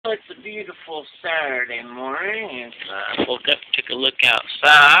So it's a beautiful Saturday morning, and woke up, took a look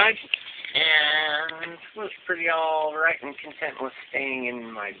outside, and was pretty all right and content with staying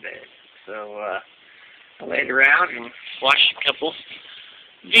in my bed. So I laid around and watched a couple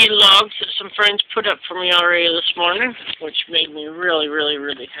vlogs that some friends put up for me already this morning, which made me really, really,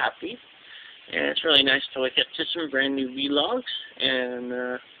 really happy. And it's really nice to wake up to some brand new vlogs,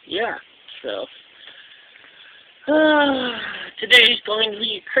 and yeah, so today's going to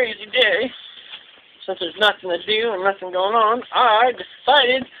be a crazy day. Since there's nothing to do and nothing going on, I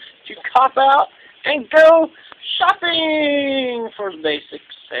decided to cop out and go shopping for the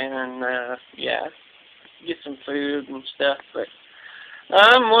basics, and yeah, get some food and stuff. But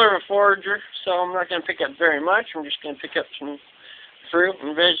I'm more of a forager, so I'm not going to pick up very much. I'm just going to pick up some fruit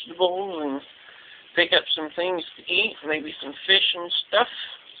and vegetables and pick up some things to eat, maybe some fish and stuff.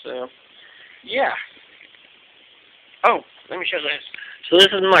 So yeah. Oh, let me show this. So this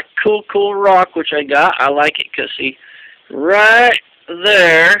is my cool rock, which I got. I like it because, see, right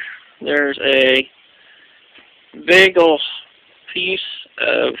there, there's a big old piece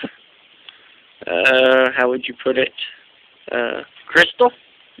of, how would you put it, crystal?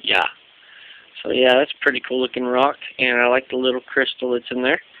 Yeah. So yeah, that's a pretty cool looking rock, and I like the little crystal that's in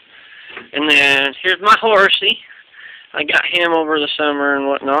there. And then here's my horsey. I got him over the summer and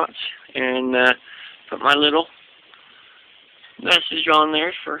whatnot, and put my little message on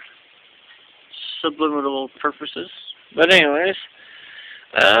there for subliminal purposes. But anyways,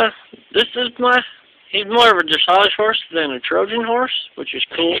 this is he's more of a dressage horse than a Trojan horse, which is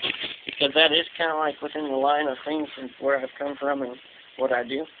cool, because that is kind of like within the line of things and where I've come from and what I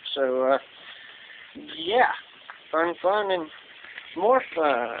do. So, yeah, fun, and more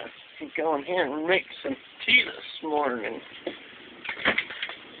fun. Keep going here and make some tea this morning.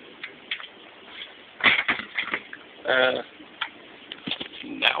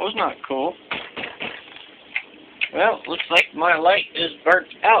 That was not cool. Well, looks like my light is burnt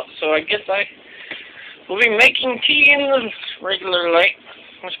out, so I guess I will be making tea in the regular light.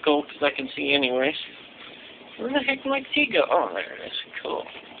 That's cool, because I can see anyways. Where the heck did my tea go? Oh, there it is. Cool.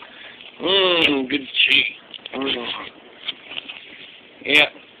 Good tea. Yeah,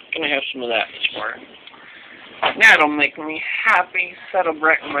 gonna have some of that this morning. That'll make me happy. That'll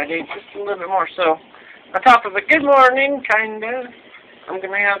brighten my day just a little bit more. So, on top of a good morning, kinda, I'm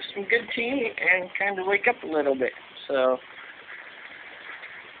going to have some good tea and kind of wake up a little bit. So,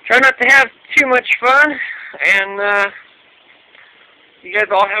 try not to have too much fun, and you guys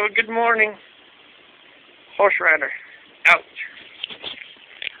all have a good morning. Horse Rider, out.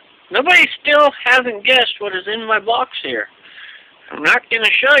 Nobody still hasn't guessed what is in my box here. I'm not going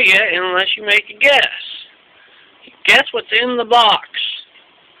to show you unless you make a guess. Guess what's in the box.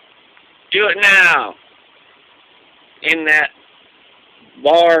 Do it now. In that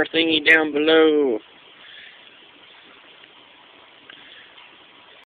bar thingy down below.